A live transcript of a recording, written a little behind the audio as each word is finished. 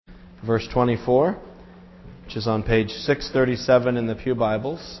verse 24, which is on page 637 in the Pew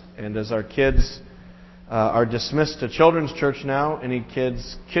Bibles. And as our kids are dismissed to children's church now, any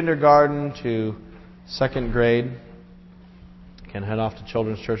kids kindergarten to second grade can head off to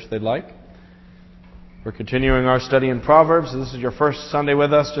children's church if they'd like. We're continuing our study in Proverbs. This is your first Sunday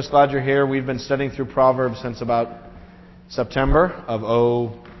with us. Just glad you're here. We've been studying through Proverbs since about September of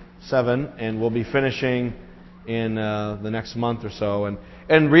 2007, and we'll be finishing in the next month or so.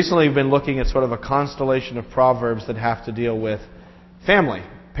 And recently we've been looking at sort of a constellation of Proverbs that have to deal with family,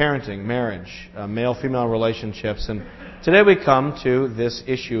 parenting, marriage, male-female relationships. And today we come to this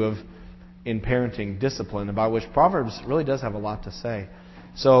issue of, in parenting, discipline, about which Proverbs really does have a lot to say.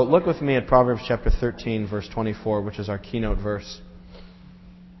 So look with me at Proverbs chapter 13, verse 24, which is our keynote verse.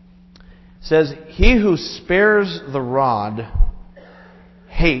 It says, "He who spares the rod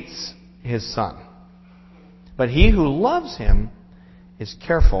hates his son, but he who loves him is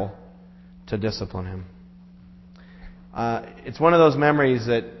careful to discipline him." It's one of those memories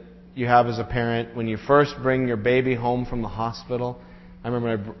that you have as a parent when you first bring your baby home from the hospital. I remember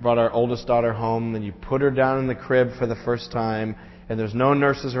I brought our oldest daughter home, and you put her down in the crib for the first time, and there's no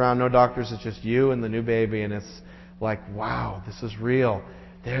nurses around, no doctors, it's just you and the new baby, and it's like, wow, this is real.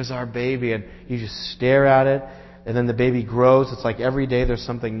 There's our baby, and you just stare at it, and then the baby grows. It's like every day there's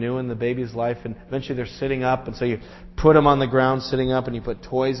something new in the baby's life, and eventually they're sitting up, and so you put them on the ground sitting up, and you put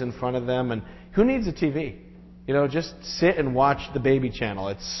toys in front of them, and who needs a TV? You know, just sit and watch the baby channel.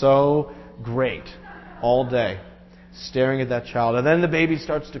 It's so great all day, staring at that child. And then the baby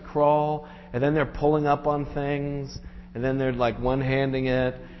starts to crawl, and then they're pulling up on things, and then they're like one-handing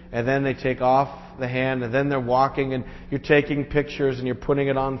it, and then they take off the hand, and then they're walking, and you're taking pictures, and you're putting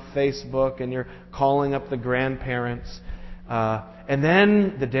it on Facebook, and you're calling up the grandparents. And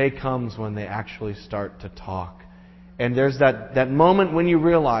then the day comes when they actually start to talk. And there's that moment when you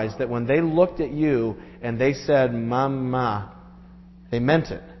realize that when they looked at you and they said, "Mama," they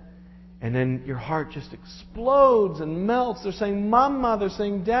meant it. And then your heart just explodes and melts. They're saying, "Mama," they're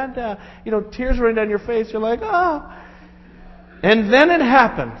saying, "Dada." You know, tears running down your face. You're like, "Oh." And then it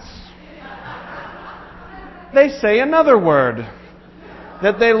happens. They say another word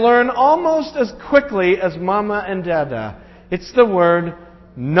that they learn almost as quickly as Mama and Dada. It's the word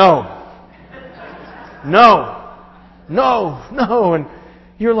no. No. No. No. And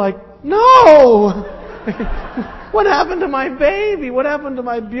you're like, "No." What happened to my baby? What happened to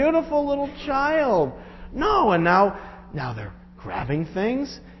my beautiful little child? No. And now they're grabbing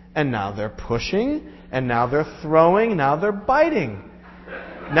things, and now they're pushing, and now they're throwing, now they're biting.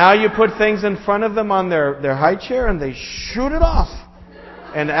 Now you put things in front of them on their high chair, and they shoot it off.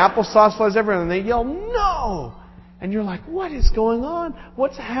 And applesauce flies everywhere, and they yell, "No!" And you're like, what is going on?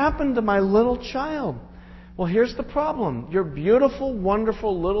 What's happened to my little child? Well, here's the problem. Your beautiful,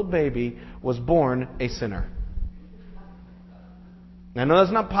 wonderful little baby was born a sinner. I know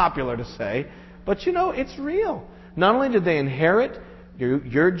that's not popular to say, but you know, it's real. Not only did they inherit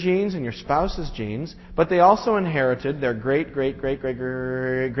your genes and your spouse's genes, but they also inherited their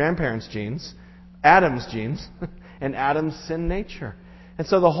great-great-great-great-great-grandparents' genes, Adam's genes, and Adam's sin nature. And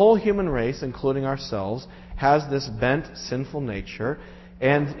so the whole human race, including ourselves, has this bent, sinful nature.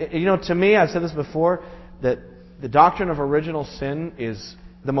 And, you know, to me, I've said this before, that the doctrine of original sin is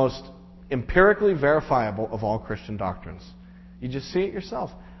the most empirically verifiable of all Christian doctrines. You just see it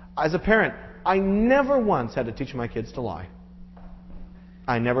yourself. As a parent, I never once had to teach my kids to lie.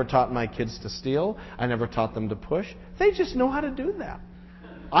 I never taught my kids to steal. I never taught them to push. They just know how to do that.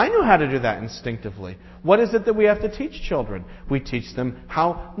 I knew how to do that instinctively. What is it that we have to teach children? We teach them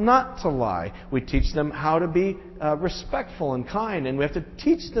how not to lie. We teach them how to be respectful and kind, and we have to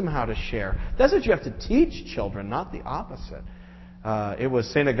teach them how to share. That's what you have to teach children, not the opposite. It was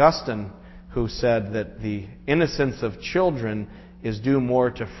St. Augustine who said that the innocence of children is due more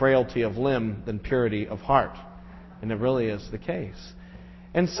to frailty of limb than purity of heart. And it really is the case.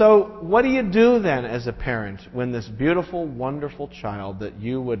 And so, what do you do then as a parent when this beautiful, wonderful child that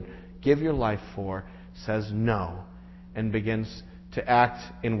you would give your life for says no and begins to act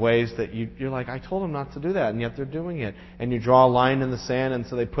in ways that you're like, "I told them not to do that," and yet they're doing it. And you draw a line in the sand, and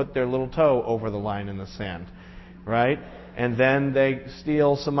so they put their little toe over the line in the sand, right? And then they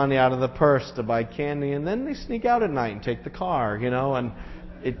steal some money out of the purse to buy candy, and then they sneak out at night and take the car, you know, and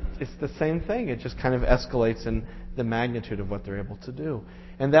it's the same thing. It just kind of escalates in the magnitude of what they're able to do.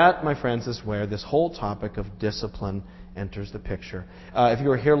 And that, my friends, is where this whole topic of discipline enters the picture. If you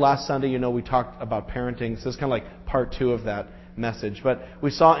were here last Sunday, you know we talked about parenting. So it's kind of like part 2 of that message. But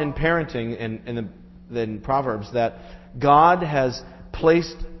we saw in parenting in Proverbs that God has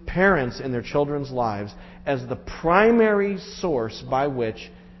placed parents in their children's lives as the primary source by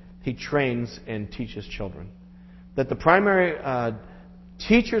which He trains and teaches children. That the primary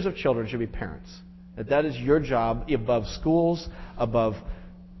teachers of children should be parents. That is your job above schools, above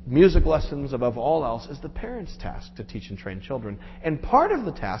music lessons, above all else, is the parents' task to teach and train children. And part of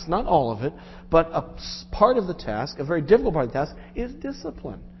the task, not all of it, but a part of the task, a very difficult part of the task, is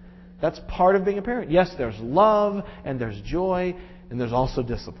discipline. That's part of being a parent. Yes, there's love and there's joy and there's also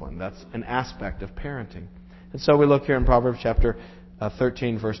discipline. That's an aspect of parenting. And so we look here in Proverbs chapter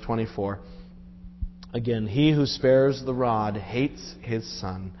 13, verse 24. Again, he who spares the rod hates his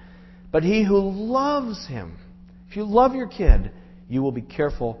son, but he who loves him, if you love your kid, you will be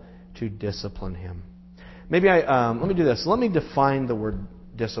careful to discipline him. Maybe let me do this. Let me define the word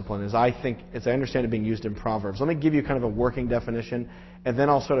discipline as I understand it being used in Proverbs. Let me give you kind of a working definition, and then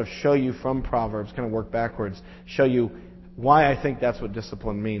I'll sort of show you from Proverbs, kind of work backwards, show you why I think that's what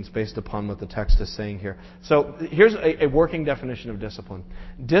discipline means based upon what the text is saying here. So here's a working definition of discipline.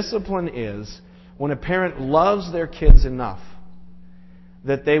 Discipline is when a parent loves their kids enough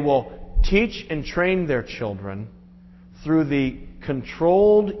that they will teach and train their children through the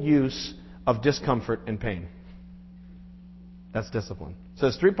controlled use of discomfort and pain. That's discipline. So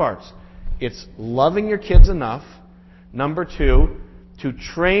there's three parts. It's loving your kids enough. Number two, to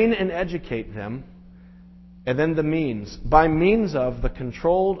train and educate them. And then the means. By means of the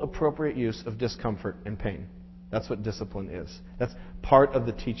controlled, appropriate use of discomfort and pain. That's what discipline is. That's part of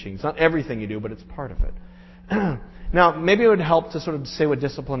the teaching. It's not everything you do, but it's part of it. Now, maybe it would help to sort of say what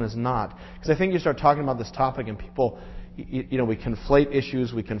discipline is not. Because I think you start talking about this topic and people, we conflate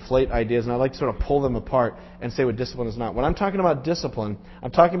issues, we conflate ideas, and I like to sort of pull them apart and say what discipline is not. When I'm talking about discipline,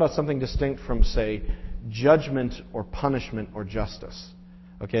 I'm talking about something distinct from, say, judgment or punishment or justice.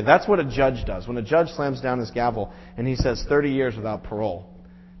 Okay, that's what a judge does. When a judge slams down his gavel and he says 30 years without parole,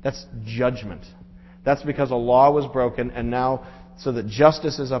 that's judgment. That's because a law was broken, and now, so that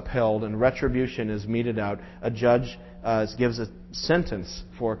justice is upheld and retribution is meted out, a judge gives a sentence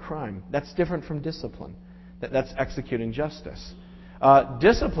for a crime. That's different from discipline. That's executing justice.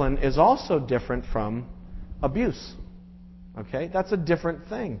 Discipline is also different from abuse. Okay, that's a different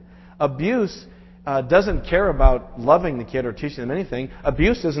thing. Abuse doesn't care about loving the kid or teaching them anything.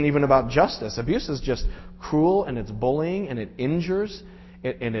 Abuse isn't even about justice. Abuse is just cruel, and it's bullying, and it injures.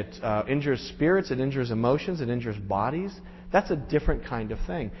 It injures spirits, it injures emotions, it injures bodies. That's a different kind of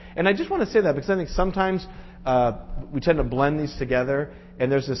thing. And I just want to say that because I think sometimes we tend to blend these together,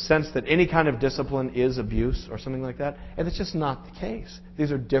 and there's this sense that any kind of discipline is abuse or something like that, and it's just not the case.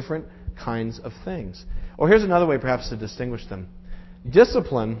 These are different kinds of things. Or here's another way perhaps to distinguish them.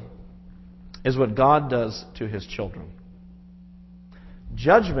 Discipline is what God does to His children.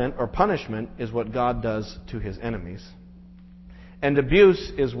 Judgment or punishment is what God does to His enemies. And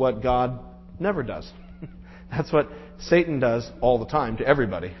abuse is what God never does. That's what Satan does all the time to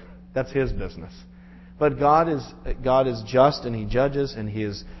everybody. That's his business. But God is just, and He judges, and He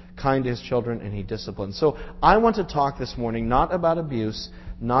is kind to His children, and He disciplines. So I want to talk this morning not about abuse,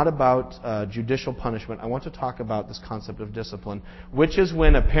 not about judicial punishment. I want to talk about this concept of discipline, which is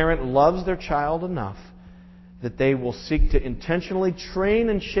when a parent loves their child enough that they will seek to intentionally train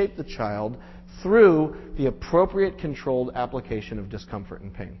and shape the child through the appropriate controlled application of discomfort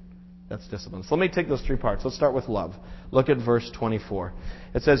and pain. That's discipline. So let me take those three parts. Let's start with love. Look at verse 24.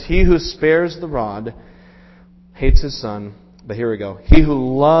 It says, he who spares the rod hates his son. But here we go. He who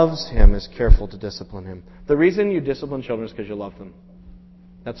loves him is careful to discipline him. The reason you discipline children is because you love them.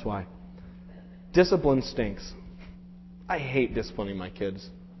 That's why. Discipline stinks. I hate disciplining my kids.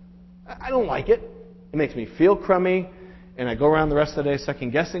 I don't like it. It makes me feel crummy, and I go around the rest of the day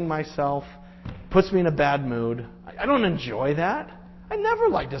second-guessing myself. Puts me in a bad mood. I don't enjoy that. I never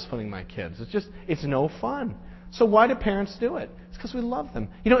like disciplining my kids. It's no fun. So why do parents do it? It's because we love them.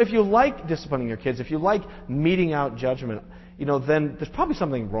 If you like disciplining your kids, if you like meting out judgment, then there's probably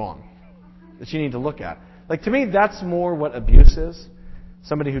something wrong that you need to look at. Like, to me, that's more what abuse is.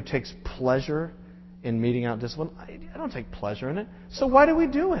 Somebody who takes pleasure in meting out discipline. I don't take pleasure in it. So why do we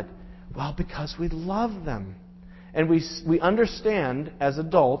do it? Well, because we love them. And we understand as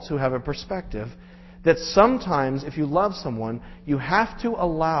adults who have a perspective that sometimes if you love someone, you have to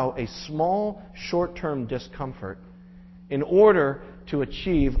allow a small short-term discomfort in order to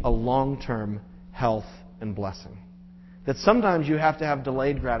achieve a long-term health and blessing. That sometimes you have to have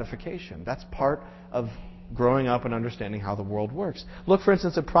delayed gratification. That's part of growing up and understanding how the world works. Look, for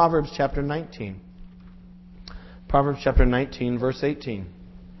instance, at Proverbs chapter 19. Proverbs chapter 19, verse 18.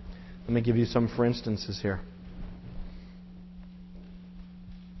 Let me give you some for instances here.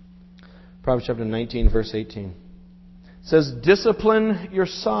 Proverbs chapter 19, verse 18. It says, discipline your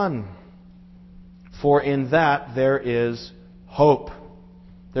son, for in that there is hope.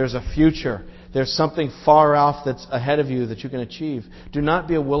 There's a future. There's something far off that's ahead of you that you can achieve. Do not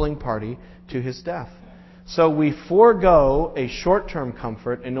be a willing party to his death. So we forego a short-term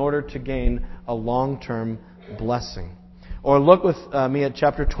comfort in order to gain a long-term blessing. Or look with me at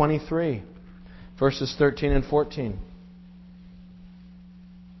chapter 23, verses 13 and 14.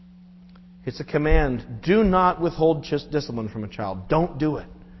 It's a command. Do not withhold discipline from a child. Don't do it.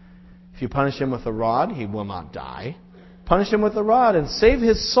 If you punish him with a rod, he will not die. Punish him with a rod and save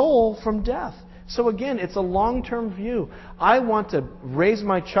his soul from death. So again, it's a long-term view. I want to raise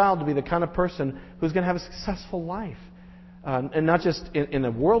my child to be the kind of person who's going to have a successful life. And not just in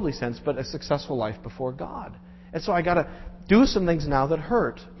a worldly sense, but a successful life before God. And so I got to do some things now that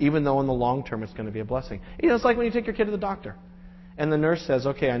hurt, even though in the long term it's going to be a blessing. It's like when you take your kid to the doctor. And the nurse says,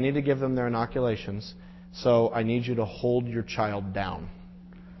 okay, I need to give them their inoculations, so I need you to hold your child down.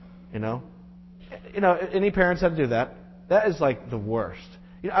 Any parents have to do that. That is like the worst.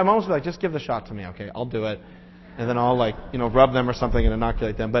 I'm almost like, just give the shot to me, okay? I'll do it. And then I'll rub them or something and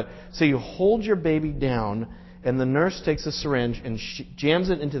inoculate them. But so you hold your baby down, and the nurse takes a syringe and jams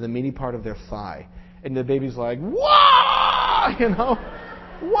it into the meaty part of their thigh. And the baby's like, whoa!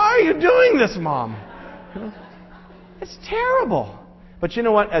 Why are you doing this, Mom? It's terrible. But you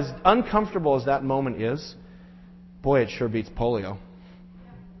know what? As uncomfortable as that moment is, boy, it sure beats polio.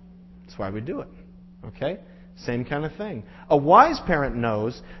 That's why we do it. Okay? Same kind of thing. A wise parent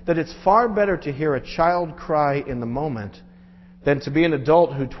knows that it's far better to hear a child cry in the moment than to be an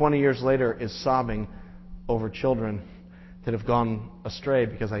adult who 20 years later is sobbing over children that have gone astray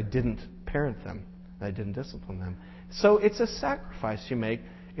because I didn't parent them. I didn't discipline them. So it's a sacrifice you make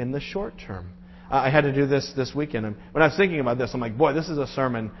in the short term. I had to do this weekend. And when I was thinking about this, I'm like, boy, this is a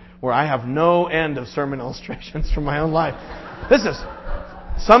sermon where I have no end of sermon illustrations from my own life.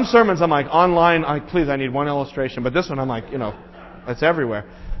 Some sermons I'm like, online, I need one illustration. But this one I'm like, it's everywhere.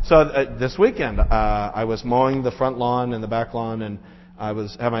 So this weekend, I was mowing the front lawn and the back lawn, and I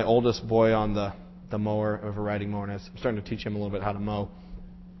had my oldest boy on the mower, of a riding mower, and I was starting to teach him a little bit how to mow.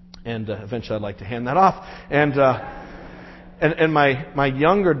 And eventually I'd like to hand that off. And my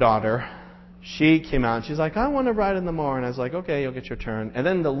younger daughter, she came out and she's like, I want to ride in the mower. And I was like, okay, you'll get your turn. And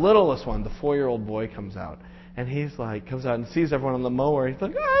then the littlest one, the 4-year-old boy, comes out. And he's like, comes out and sees everyone on the mower. He's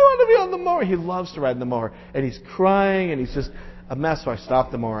like, I want to be on the mower. He loves to ride in the mower. And he's crying and he's just a mess. So I stop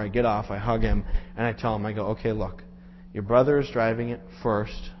the mower, I get off, I hug him, and I tell him, I go, okay, look, your brother is driving it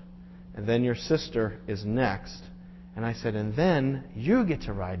first, and then your sister is next. And I said, and then you get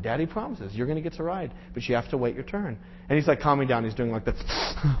to ride. Daddy promises you're going to get to ride, but you have to wait your turn. And he's like calming down. He's doing like this,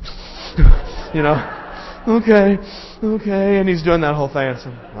 okay. And he's doing that whole thing. I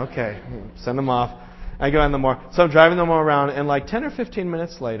said, okay, send him off. I go on the mower. So I'm driving the mower around, and like 10 or 15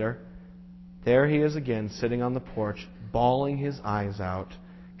 minutes later, there he is again, sitting on the porch, bawling his eyes out,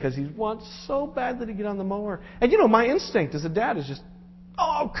 because he wants so bad that he get on the mower. And my instinct as a dad is just,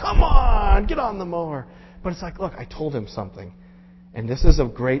 oh, come on, get on the mower. But it's like, look, I told him something. And this is a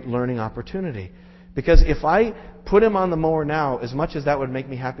great learning opportunity. Because if I put him on the mower now, as much as that would make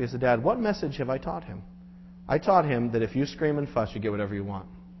me happy as a dad, what message have I taught him? I taught him that if you scream and fuss, you get whatever you want.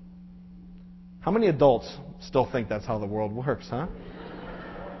 How many adults still think that's how the world works, huh?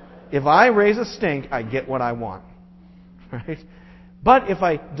 If I raise a stink, I get what I want. Right? But if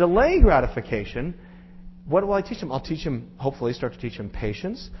I delay gratification, what will I teach him? I'll teach him, hopefully, start to teach him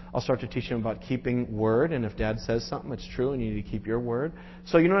patience. I'll start to teach him about keeping word. And if Dad says something, it's true, and you need to keep your word.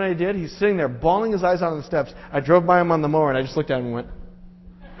 So you know what I did? He's sitting there, bawling his eyes out on the steps. I drove by him on the mower, and I just looked at him and went,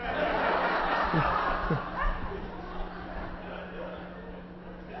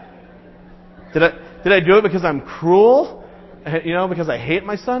 Did I do it because I'm cruel? Because I hate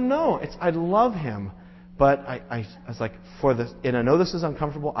my son? No. I love him. But I was like, and I know this is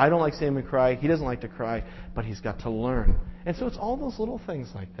uncomfortable. I don't like seeing him cry. He doesn't like to cry, but he's got to learn. And so it's all those little things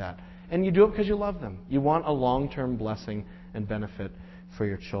like that. And you do it because you love them. You want a long-term blessing and benefit for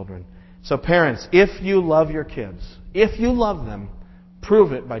your children. So parents, if you love your kids, if you love them,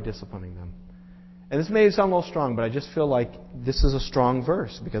 prove it by disciplining them. And this may sound a little strong, but I just feel like this is a strong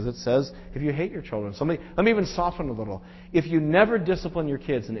verse because it says, if you hate your children, let me even soften a little. If you never discipline your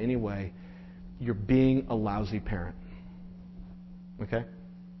kids in any way, you're being a lousy parent. Okay?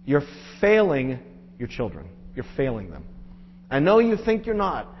 You're failing your children. You're failing them. I know you think you're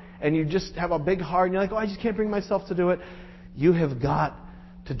not, and you just have a big heart, and you're like, I just can't bring myself to do it. You have got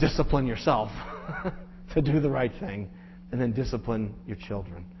to discipline yourself to do the right thing, and then discipline your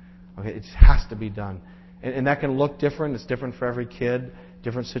children. Okay? It just has to be done. And that can look different. It's different for every kid,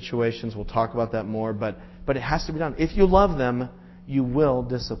 different situations. We'll talk about that more, but it has to be done. If you love them, you will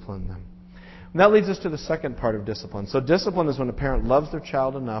discipline them. And that leads us to the second part of discipline. So discipline is when a parent loves their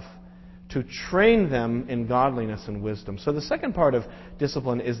child enough to train them in godliness and wisdom. So the second part of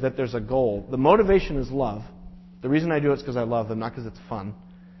discipline is that there's a goal. The motivation is love. The reason I do it is because I love them, not because it's fun.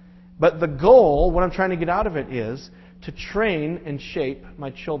 But the goal, what I'm trying to get out of it, is to train and shape my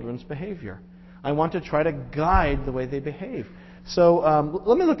children's behavior. I want to try to guide the way they behave. So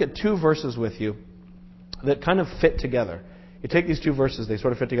let me look at two verses with you that kind of fit together. You take these two verses, they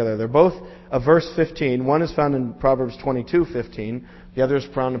sort of fit together. They're both verse 15. One is found in Proverbs 22:15. The other is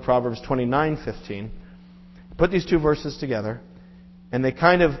found in Proverbs 29:15. Put these two verses together, and they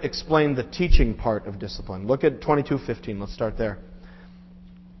kind of explain the teaching part of discipline. Look at 22:15. Let's start there.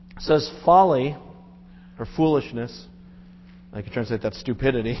 It says, folly, or foolishness, I can translate that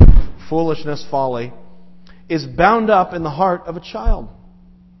stupidity, foolishness, folly, is bound up in the heart of a child,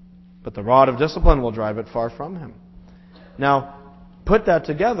 but the rod of discipline will drive it far from him. Now, put that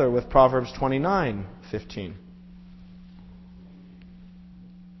together with Proverbs 29:15.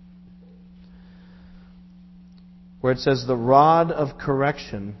 Where it says, the rod of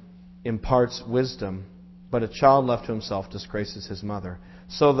correction imparts wisdom, but a child left to himself disgraces his mother.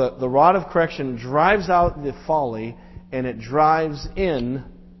 So the rod of correction drives out the folly, and it drives in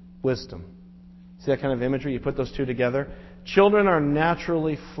wisdom. See that kind of imagery? You put those two together. Children are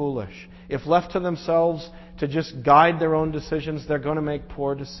naturally foolish. If left to themselves to just guide their own decisions, they're going to make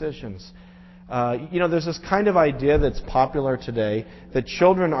poor decisions. There's this kind of idea that's popular today that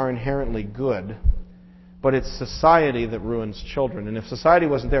children are inherently good, but it's society that ruins children. And if society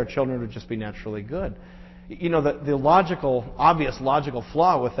wasn't there, children would just be naturally good. The obvious logical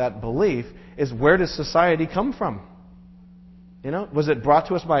flaw with that belief is, where does society come from? Was it brought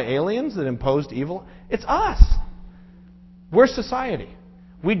to us by aliens that imposed evil? It's us. We're society.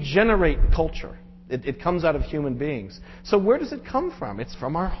 We generate culture. It comes out of human beings. So where does it come from? It's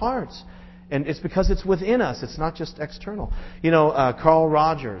from our hearts. And it's because it's within us. It's not just external. Carl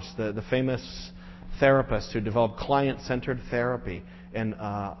Rogers, the famous therapist who developed client-centered therapy and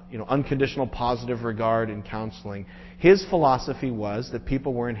unconditional positive regard in counseling, his philosophy was that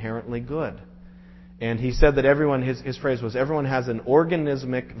people were inherently good. And he said that his phrase was, everyone has an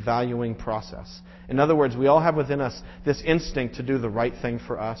organismic valuing process. In other words, we all have within us this instinct to do the right thing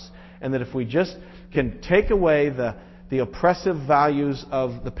for us, and that if we just can take away the oppressive values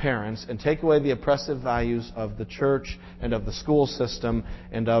of the parents and take away the oppressive values of the church and of the school system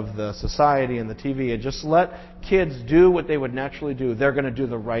and of the society and the TV, and just let kids do what they would naturally do, they're going to do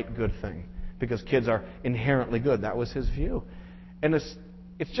the right good thing because kids are inherently good. That was his view. And it's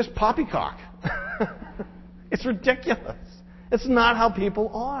just poppycock. It's ridiculous. It's not how people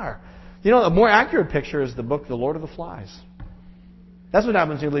are. A more accurate picture is the book The Lord of the Flies. That's what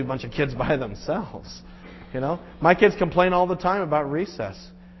happens when you leave a bunch of kids by themselves. My kids complain all the time about recess.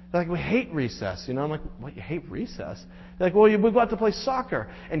 They're like, we hate recess. I'm like, what, you hate recess? They're like, well, we go out to play soccer,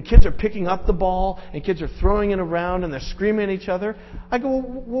 and kids are picking up the ball, and kids are throwing it around, and they're screaming at each other. I go,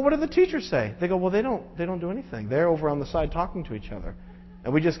 well, what do the teachers say? They go, well, they don't do anything. They're over on the side talking to each other.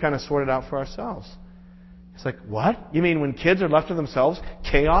 And we just kind of sort it out for ourselves. It's like, what? You mean when kids are left to themselves,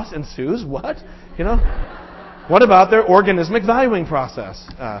 chaos ensues? What? What about their organismic valuing process?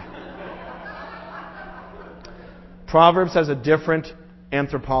 Proverbs has a different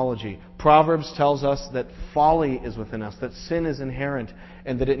anthropology. Proverbs tells us that folly is within us, that sin is inherent,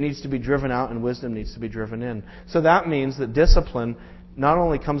 and that it needs to be driven out and wisdom needs to be driven in. So that means that discipline not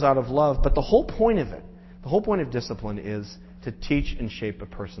only comes out of love, but the whole point of it, the whole point of discipline is to teach and shape a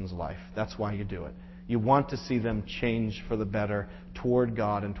person's life. That's why you do it. You want to see them change for the better toward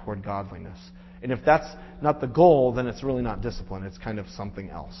God and toward godliness. And if that's not the goal, then it's really not discipline. It's kind of something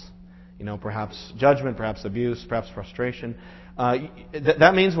else. Perhaps judgment, perhaps abuse, perhaps frustration.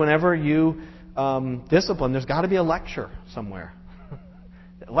 That means whenever you discipline, there's got to be a lecture somewhere.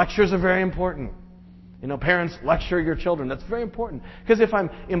 Lectures are very important. Parents, lecture your children. That's very important. Because if I'm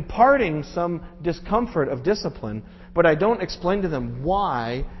imparting some discomfort of discipline, but I don't explain to them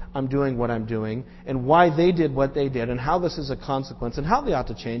why I'm doing what I'm doing, and why they did what they did, and how this is a consequence, and how they ought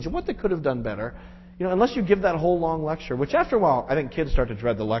to change, and what they could have done better, unless you give that whole long lecture, which after a while, I think kids start to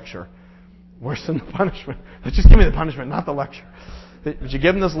dread the lecture. Worse than the punishment. Just give me the punishment, not the lecture. But you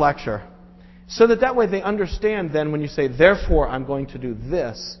give them this lecture, so that way they understand then when you say, therefore I'm going to do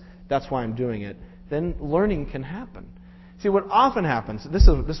this, that's why I'm doing it, then learning can happen. See, what often happens, this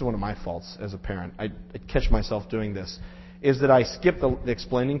is one of my faults as a parent, I catch myself doing this, is that I skip the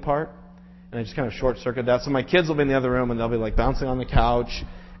explaining part, and I just kind of short-circuit that. So my kids will be in the other room, and they'll be like bouncing on the couch,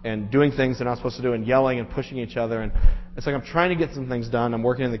 and doing things they're not supposed to do, and yelling and pushing each other. And It's like I'm trying to get some things done. I'm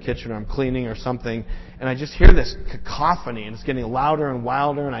working in the kitchen or I'm cleaning or something, and I just hear this cacophony, and it's getting louder and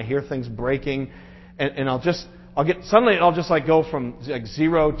wilder, and I hear things breaking, and I'll just like go from like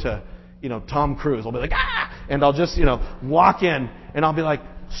 0 to, Tom Cruise. I'll be like, ah! And I'll just, walk in, and I'll be like,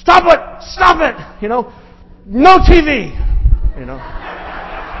 stop it! No TV!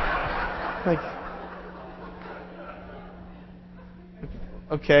 Like,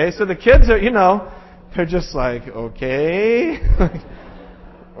 okay, so the kids are, they're just like, okay,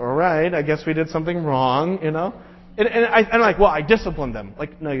 all right, I guess we did something wrong, And I'm like, well, I disciplined them.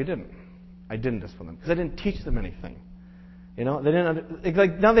 Like, no, you didn't. I didn't discipline them because I didn't teach them anything. They didn't.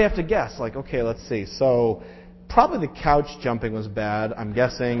 Like now they have to guess. Like, okay, let's see. So probably the couch jumping was bad. I'm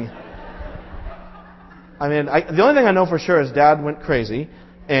guessing. I mean, the only thing I know for sure is Dad went crazy,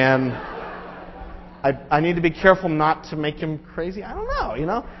 and I need to be careful not to make him crazy. I don't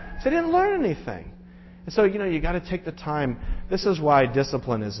know. So I didn't learn anything. And so, you got to take the time. This is why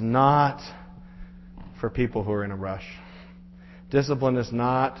discipline is not for people who are in a rush. Discipline is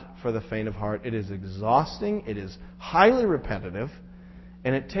not for the faint of heart. It is exhausting. It is highly repetitive.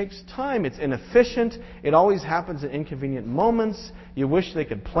 And it takes time. It's inefficient. It always happens in inconvenient moments. You wish they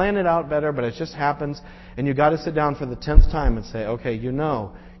could plan it out better, but it just happens. And you've got to sit down for the 10th time and say, okay, you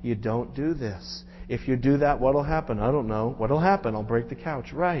don't do this. If you do that, what'll happen? I don't know. What'll happen? I'll break the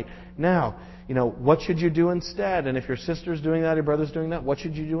couch. Right. Now, what should you do instead? And if your sister's doing that, your brother's doing that, what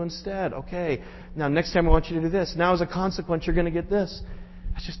should you do instead? Okay. Now, next time I want you to do this. Now, as a consequence, you're going to get this.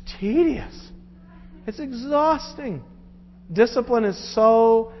 It's just tedious. It's exhausting. Discipline is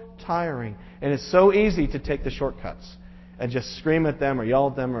so tiring. And it's so easy to take the shortcuts and just scream at them or yell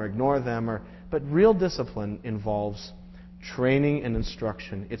at them or ignore them. But real discipline involves training and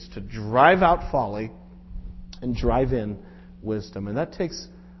instruction. It's to drive out folly and drive in wisdom. And that takes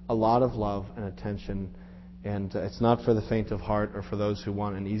a lot of love and attention. And it's not for the faint of heart or for those who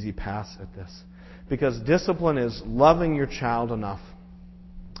want an easy pass at this. Because discipline is loving your child enough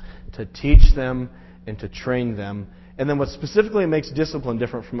to teach them and to train them. And then what specifically makes discipline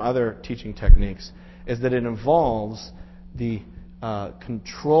different from other teaching techniques is that it involves the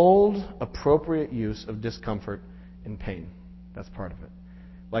controlled, appropriate use of discomfort and pain. That's part of it.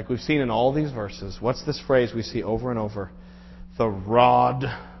 Like we've seen in all these verses, what's this phrase we see over and over? The rod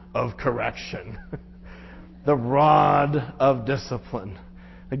of correction. The rod of discipline.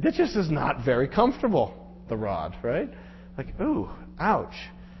 Like that just is not very comfortable, the rod, right? Like, ooh, ouch.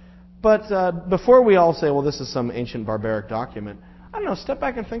 But before we all say, well, this is some ancient barbaric document, I don't know, step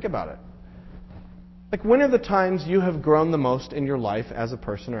back and think about it. Like, when are the times you have grown the most in your life as a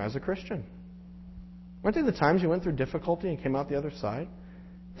person or as a Christian? Weren't they the times you went through difficulty and came out the other side?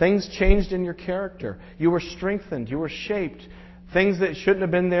 Things changed in your character. You were strengthened. You were shaped. Things that shouldn't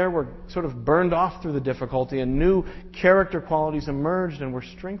have been there were sort of burned off through the difficulty, and new character qualities emerged and were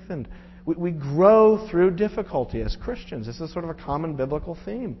strengthened. We grow through difficulty as Christians. This is sort of a common biblical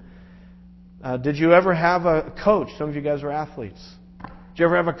theme. Did you ever have a coach? Some of you guys are athletes. Did you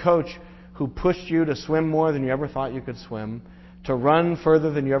ever have a coach who pushed you to swim more than you ever thought you could swim, to run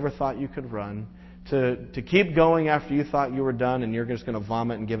further than you ever thought you could run, to keep going after you thought you were done and you're just going to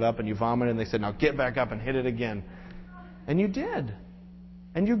vomit and give up, and you vomited and they said, now get back up and hit it again. And you did.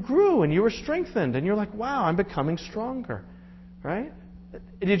 And you grew and you were strengthened and you're like, wow, I'm becoming stronger. Right?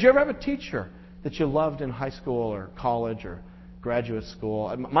 Did you ever have a teacher that you loved in high school or college or graduate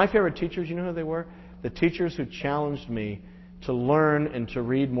school? My favorite teachers, you know who they were? The teachers who challenged me to learn and to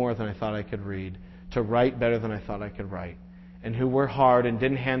read more than I thought I could read, to write better than I thought I could write, and who were hard and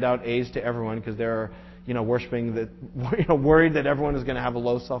didn't hand out A's to everyone because they're, worshiping that, worried that everyone is going to have a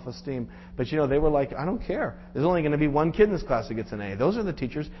low self-esteem. But they were like, I don't care. There's only going to be one kid in this class who gets an A. Those are the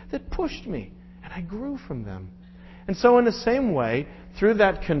teachers that pushed me, and I grew from them. And so in the same way, through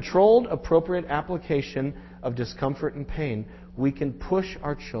that controlled, appropriate application of discomfort and pain, we can push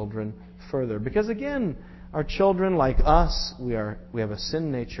our children further. Because again, our children, like us, we have a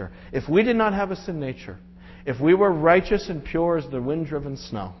sin nature. If we did not have a sin nature, if we were righteous and pure as the wind-driven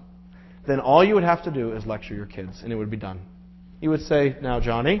snow, then all you would have to do is lecture your kids, and it would be done. You would say, now,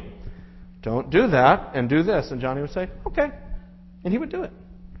 Johnny, don't do that, and do this. And Johnny would say, okay. And he would do it.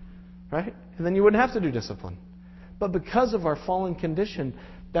 Right? And then you wouldn't have to do discipline. But because of our fallen condition,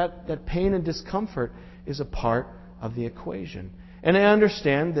 that pain and discomfort is a part of the equation. And I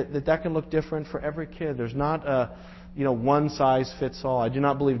understand that can look different for every kid. There's not a one size fits all. I do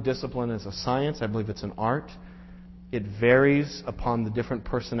not believe discipline is a science. I believe it's an art. It varies upon the different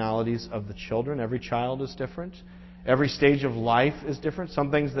personalities of the children. Every child is different. Every stage of life is different.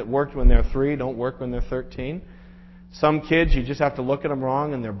 Some things that worked when they're 3 don't work when they're 13. Some kids, you just have to look at them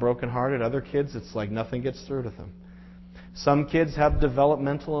wrong and they're brokenhearted. Other kids, it's like nothing gets through to them. Some kids have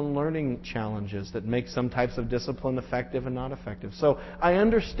developmental and learning challenges that make some types of discipline effective and not effective. So I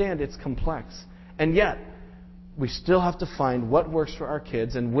understand it's complex. And yet, we still have to find what works for our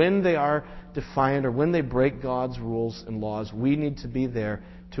kids. And when they are defiant or when they break God's rules and laws, we need to be there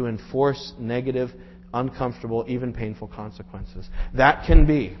to enforce negative, uncomfortable, even painful consequences. That can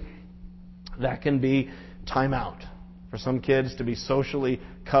be time out. For some kids to be socially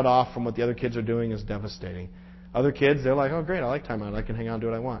cut off from what the other kids are doing is devastating. Other kids, they're like, oh great, I like time out. I can hang out and do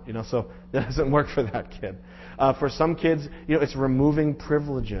what I want. So that doesn't work for that kid. For some kids, it's removing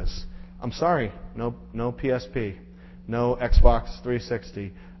privileges. I'm sorry, no PSP, no Xbox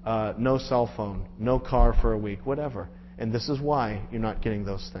 360, no cell phone, no car for a week, whatever. And this is why you're not getting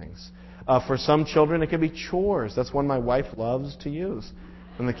those things. For some children, it can be chores. That's one my wife loves to use.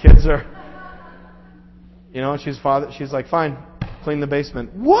 When the kids are, she's like, fine, clean the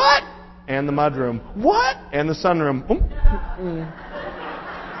basement. What? And the mudroom. What? And the sunroom.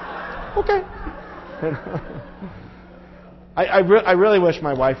 Okay. I really wish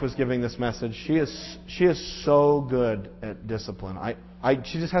my wife was giving this message. She is so good at discipline.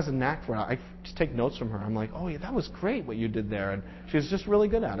 She just has a knack for it. I just take notes from her. I'm like, oh yeah, that was great what you did there, and she's just really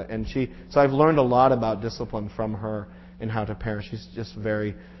good at it. And so I've learned a lot about discipline from her and how to parent. She's just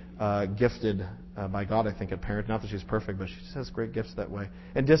very gifted by God, I think, at parent. Not that she's perfect, but she just has great gifts that way.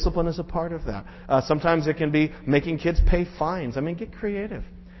 And discipline is a part of that. Sometimes it can be making kids pay fines. Get creative.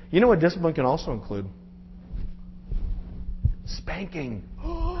 You know what discipline can also include? Spanking.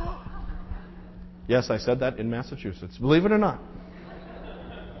 Yes, I said that in Massachusetts. Believe it or not.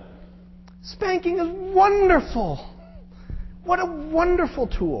 Spanking is wonderful. What a wonderful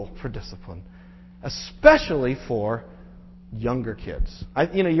tool for discipline, especially for younger kids.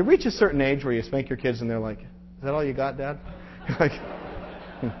 You reach a certain age where you spank your kids and they're like, is that all you got, Dad? You're like,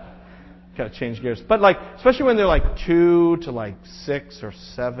 gotta change gears. But especially when they're 2 to 6 or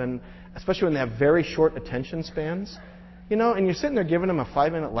 7, especially when they have very short attention spans, and you're sitting there giving them a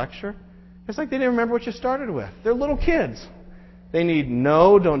 5-minute lecture. It's like they didn't remember what you started with. They're little kids. They need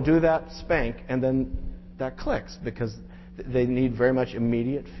no, don't do that, spank, and then that clicks because they need very much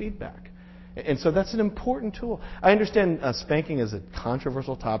immediate feedback. And so that's an important tool. I understand spanking is a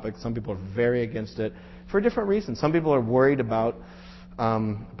controversial topic. Some people are very against it for different reasons. Some people are worried about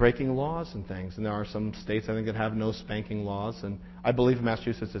breaking laws and things. And there are some states, I think, that have no spanking laws. And I believe in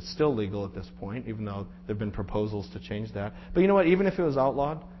Massachusetts it's still legal at this point, even though there have been proposals to change that. But you know what? Even if it was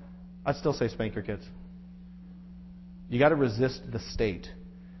outlawed, I'd still say spank your kids. You got to resist the state.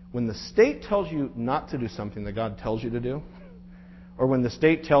 When the state tells you not to do something that God tells you to do, or when the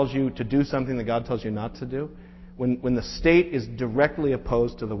state tells you to do something that God tells you not to do, when the state is directly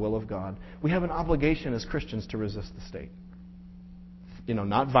opposed to the will of God, we have an obligation as Christians to resist the state.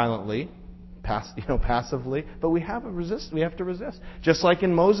 Not violently, passively, but we have to resist. Just like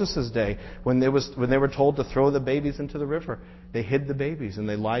in Moses' day, when they were told to throw the babies into the river, they hid the babies and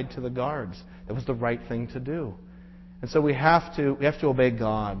they lied to the guards. That was the right thing to do. And so we have to obey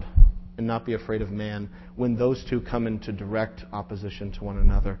God and not be afraid of man when those two come into direct opposition to one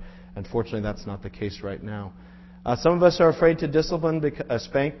another. Unfortunately, that's not the case right now. Some of us are afraid to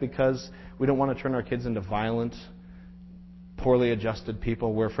spank because we don't want to turn our kids into violent, poorly adjusted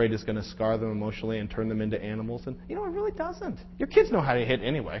people. We're afraid it's going to scar them emotionally and turn them into animals. And it really doesn't. Your kids know how to hit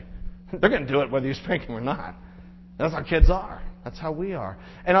anyway. They're going to do it whether you spank them or not. That's how kids are. That's how we are.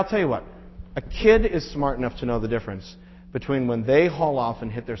 And I'll tell you what. A kid is smart enough to know the difference between when they haul off and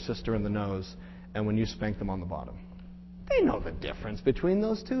hit their sister in the nose and when you spank them on the bottom. They know the difference between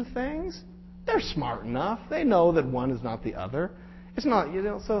those two things. They're smart enough. They know that one is not the other. It's not,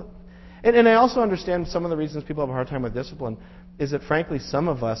 so... And I also understand some of the reasons people have a hard time with discipline is that, frankly, some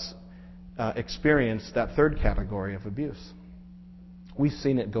of us experience that third category of abuse. We've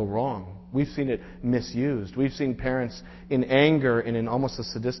seen it go wrong. We've seen it misused. We've seen parents in anger and in almost a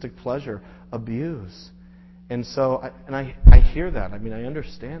sadistic pleasure abuse. And so, I hear that. I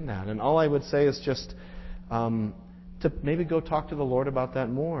understand that. And all I would say is just to maybe go talk to the Lord about that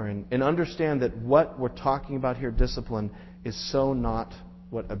more and understand that what we're talking about here, discipline, is so not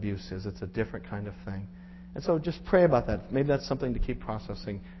what abuse is. It's a different kind of thing. And so just pray about that. Maybe that's something to keep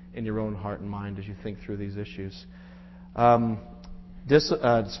processing in your own heart and mind as you think through these issues.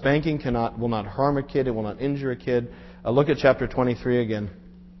 Spanking will not harm a kid. It will not injure a kid. Look at chapter 23 again,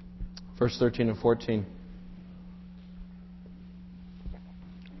 verse 13 and 14.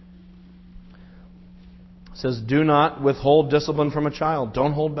 It says, do not withhold discipline from a child.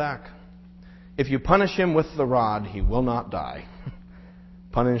 Don't hold back. If you punish him with the rod, he will not die.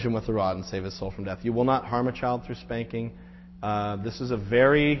 Punish him with the rod and save his soul from death. You will not harm a child through spanking. This is a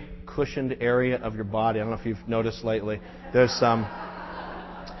very cushioned area of your body. I don't know if you've noticed lately. There's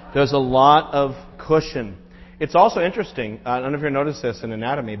a lot of cushion. It's also interesting. I don't know if you've noticed this in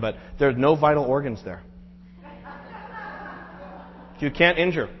anatomy, but there's no vital organs there. You can't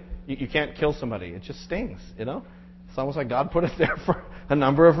injure. You can't kill somebody. It just stings, you know? It's almost like God put it there for a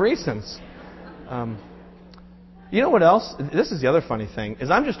number of reasons. You know what else? This is the other funny thing, is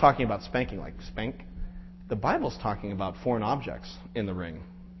I'm just talking about spanking, like spank. The Bible's talking about foreign objects in the ring.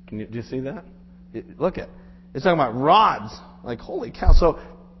 Do you see that? Look at it. It's talking about rods. Like, holy cow. So,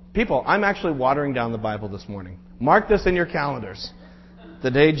 people, I'm actually watering down the Bible this morning. Mark this in your calendars.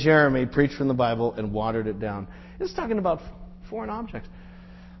 The day Jeramie preached from the Bible and watered it down. It's talking about foreign objects.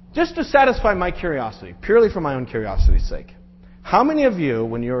 Just to satisfy my curiosity, purely for my own curiosity's sake. How many of you,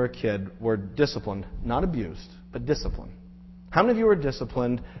 when you were a kid, were disciplined, not abused, but disciplined? How many of you were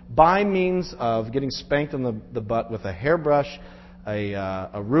disciplined by means of getting spanked on the butt with a hairbrush,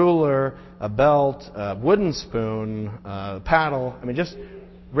 a ruler, a belt, a wooden spoon, a paddle? I mean, just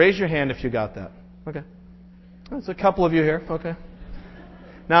raise your hand if you got that. Okay. There's a couple of you here. Okay.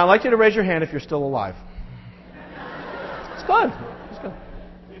 Now, I'd like you to raise your hand if you're still alive. It's good. It's good.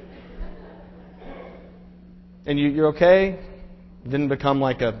 And you're okay? Didn't become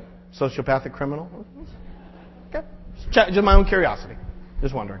like a sociopathic criminal? Okay. Just my own curiosity.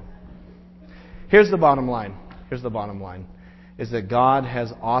 Just wondering. Here's the bottom line. Is that God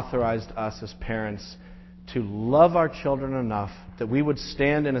has authorized us as parents to love our children enough that we would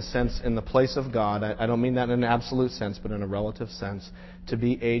stand, in a sense, in the place of God. I don't mean that in an absolute sense, but in a relative sense, to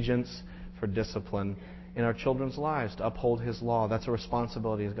be agents for discipline in our children's lives, to uphold His law. That's a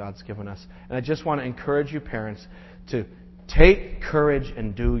responsibility that God's given us. And I just want to encourage you parents to take courage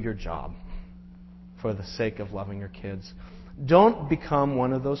and do your job for the sake of loving your kids. Don't become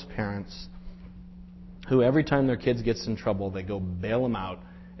one of those parents who every time their kids gets in trouble, they go bail them out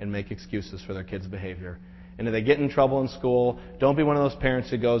and make excuses for their kids' behavior. And if they get in trouble in school, don't be one of those parents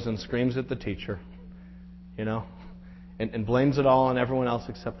who goes and screams at the teacher, you know, and blames it all on everyone else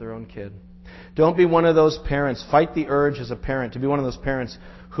except their own kid. Don't be one of those parents. Fight the urge as a parent to be one of those parents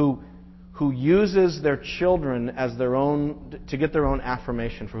who uses their children as their own, to get their own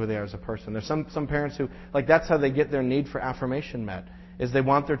affirmation for who they are as a person. There's some parents who, like, that's how they get their need for affirmation met, is they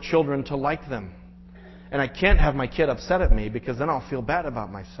want their children to like them. And I can't have my kid upset at me because then I'll feel bad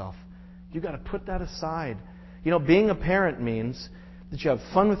about myself. You've got to put that aside. You know, being a parent means that you have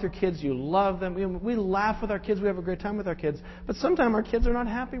fun with your kids, you love them. We laugh with our kids, we have a great time with our kids. But sometimes our kids are not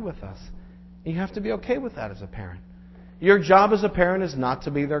happy with us. You have to be okay with that as a parent. Your job as a parent is not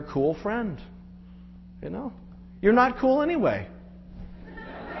to be their cool friend. You know? You're not cool anyway.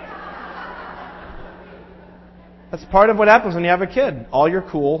 That's part of what happens when you have a kid. All your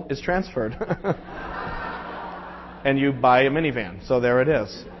cool is transferred. And you buy a minivan. So there it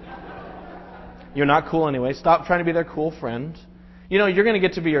is. You're not cool anyway. Stop trying to be their cool friend. You know, you're going to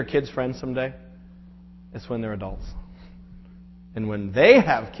get to be your kid's friend someday. It's when they're adults. And when they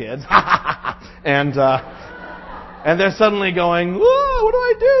have kids, and they're suddenly going, whoa, what do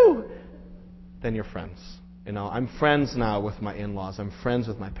I do? Then you're friends. You know, I'm friends now with my in-laws. I'm friends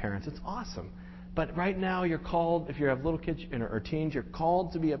with my parents. It's awesome. But right now you're called, if you have little kids or teens, you're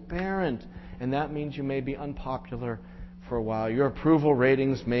called to be a parent. And that means you may be unpopular for a while. Your approval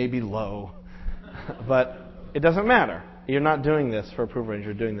ratings may be low. But it doesn't matter. You're not doing this for approval ratings.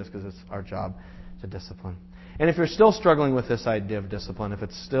 You're doing this because it's our job to discipline. And if you're still struggling with this idea of discipline, if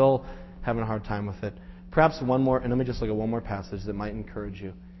it's still having a hard time with it, perhaps one more, and let me just look at one more passage that might encourage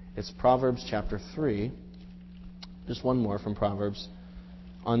you. It's Proverbs chapter 3. Just one more from Proverbs.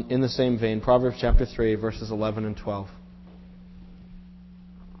 In the same vein, Proverbs chapter 3, verses 11 and 12.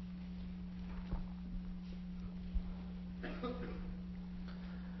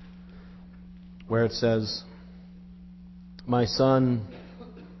 Where it says, "My son,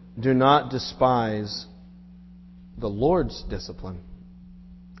 do not despise the Lord's discipline,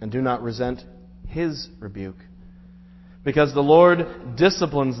 and do not resent His rebuke. Because the Lord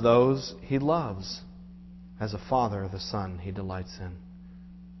disciplines those He loves, as a father the son He delights in."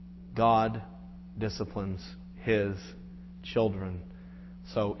 God disciplines His children,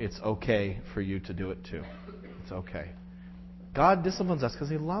 so it's okay for you to do it too. It's okay. God disciplines us because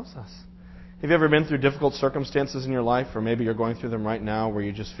He loves us. Have you ever been through difficult circumstances in your life, or maybe you're going through them right now, where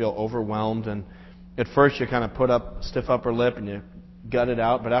you just feel overwhelmed, and at first you kind of stiff upper lip and you gut it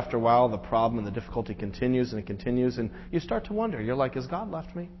out, but after a while the problem and the difficulty continues and it continues, and you start to wonder. You're like, has God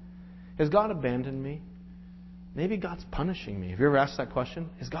left me? Has God abandoned me? Maybe God's punishing me. Have you ever asked that question?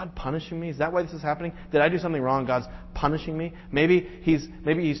 Is God punishing me? Is that why this is happening? Did I do something wrong? God's punishing me? Maybe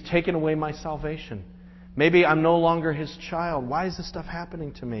He's taken away my salvation. Maybe I'm no longer His child. Why is this stuff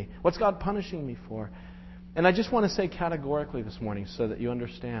happening to me? What's God punishing me for? And I just want to say categorically this morning so that you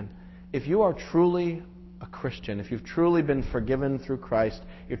understand. If you are truly a Christian, if you've truly been forgiven through Christ,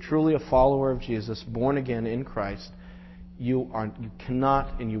 you're truly a follower of Jesus, born again in Christ, you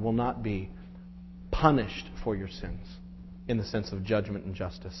cannot and you will not be punished for your sins in the sense of judgment and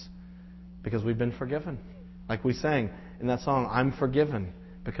justice. Because we've been forgiven. Like we sang in that song, I'm forgiven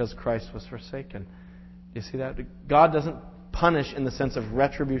because Christ was forsaken. You see that? God doesn't punish in the sense of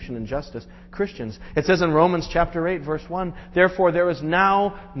retribution and justice Christians. It says in Romans chapter 8, verse 1, therefore there is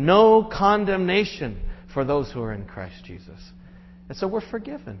now no condemnation for those who are in Christ Jesus. And so we're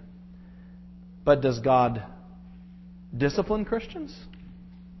forgiven. But does God discipline Christians?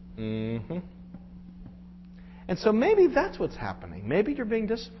 Mm-hmm. And so maybe that's what's happening. Maybe you're being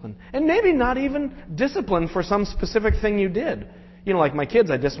disciplined. And maybe not even disciplined for some specific thing you did. You know, like my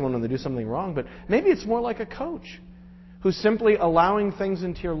kids, I discipline when they do something wrong. But maybe it's more like a coach who's simply allowing things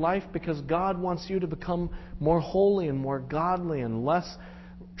into your life because God wants you to become more holy and more godly and less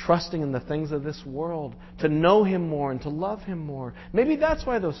trusting in the things of this world, to know Him more and to love Him more. Maybe that's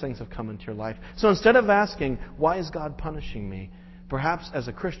why those things have come into your life. So instead of asking, why is God punishing me? Perhaps as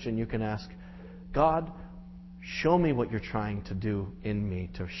a Christian you can ask, God, show me what You're trying to do in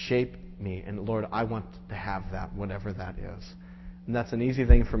me, to shape me. And Lord, I want to have that, whatever that is. And that's an easy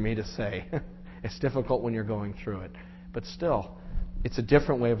thing for me to say. It's difficult when you're going through it. But still, it's a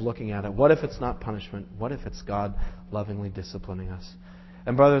different way of looking at it. What if it's not punishment? What if it's God lovingly disciplining us?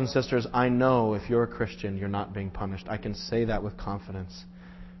 And brothers and sisters, I know if you're a Christian, you're not being punished. I can say that with confidence.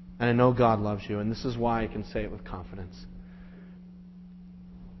 And I know God loves you. And this is why I can say it with confidence.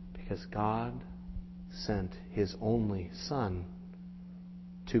 Because God sent His only Son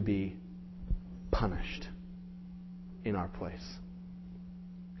to be punished in our place.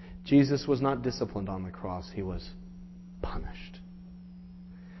 Jesus was not disciplined on the cross. He was punished.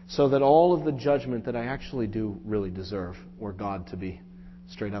 So that all of the judgment that I actually do really deserve, were God to be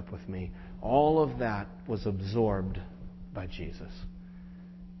straight up with me, all of that was absorbed by Jesus.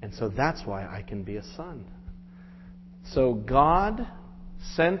 And so that's why I can be a son. So God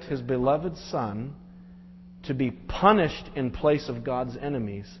sent His beloved Son to be punished in place of God's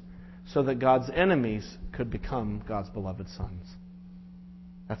enemies so that God's enemies could become God's beloved sons.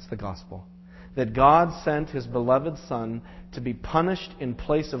 That's the gospel. That God sent His beloved Son to be punished in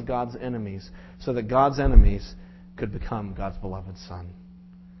place of God's enemies so that God's enemies could become God's beloved Son.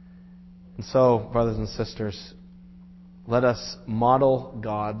 And so, brothers and sisters, let us model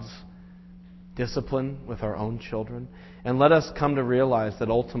God's discipline with our own children. And let us come to realize that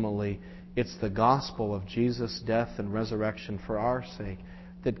ultimately it's the gospel of Jesus' death and resurrection for our sake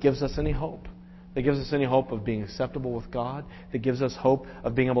that gives us any hope. That gives us any hope of being acceptable with God. That gives us hope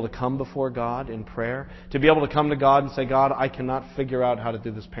of being able to come before God in prayer. To be able to come to God and say, God, I cannot figure out how to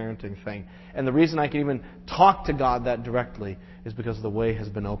do this parenting thing. And the reason I can even talk to God that directly is because the way has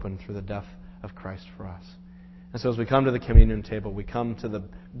been opened through the death of Christ for us. And so as we come to the communion table, we come to the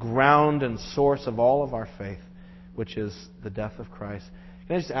ground and source of all of our faith, which is the death of Christ.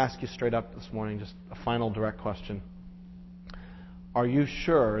 Can I just ask you straight up this morning, just a final direct question? Are you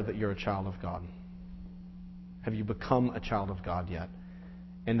sure that you're a child of God? Have you become a child of God yet?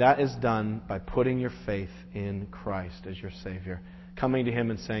 And that is done by putting your faith in Christ as your Savior. Coming to Him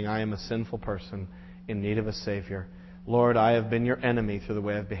and saying, I am a sinful person in need of a Savior. Lord, I have been your enemy through the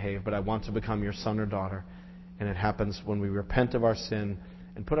way I've behaved, but I want to become your son or daughter. And it happens when we repent of our sin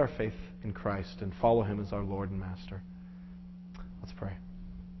and put our faith in Christ and follow Him as our Lord and Master. Let's pray.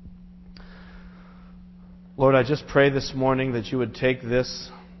 Lord, I just pray this morning that you would take this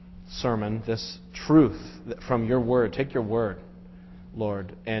sermon, this truth from your word, take your word,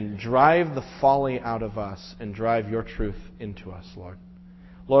 Lord, and drive the folly out of us and drive your truth into us, Lord.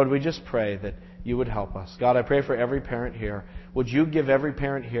 Lord, we just pray that you would help us. God, I pray for every parent here. Would you give every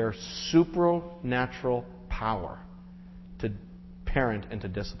parent here supernatural power to parent and to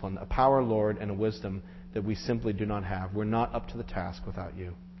discipline, a power, Lord, and a wisdom that we simply do not have. We're not up to the task without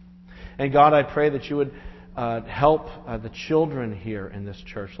you. And God, I pray that you would help the children here in this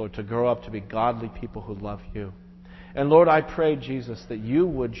church, Lord, to grow up to be godly people who love you. And Lord, I pray, Jesus, that you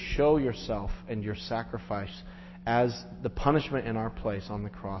would show yourself and your sacrifice as the punishment in our place on the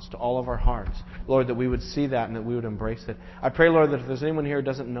cross to all of our hearts. Lord, that we would see that and that we would embrace it. I pray, Lord, that if there's anyone here who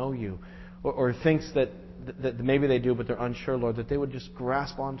doesn't know you or thinks that maybe they do but they're unsure, Lord, that they would just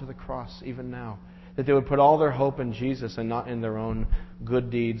grasp onto the cross even now. That they would put all their hope in Jesus and not in their own good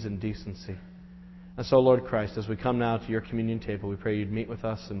deeds and decency. And so, Lord Christ, as we come now to your communion table, we pray you'd meet with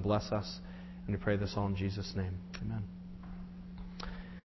us and bless us. And we pray this all in Jesus' name. Amen.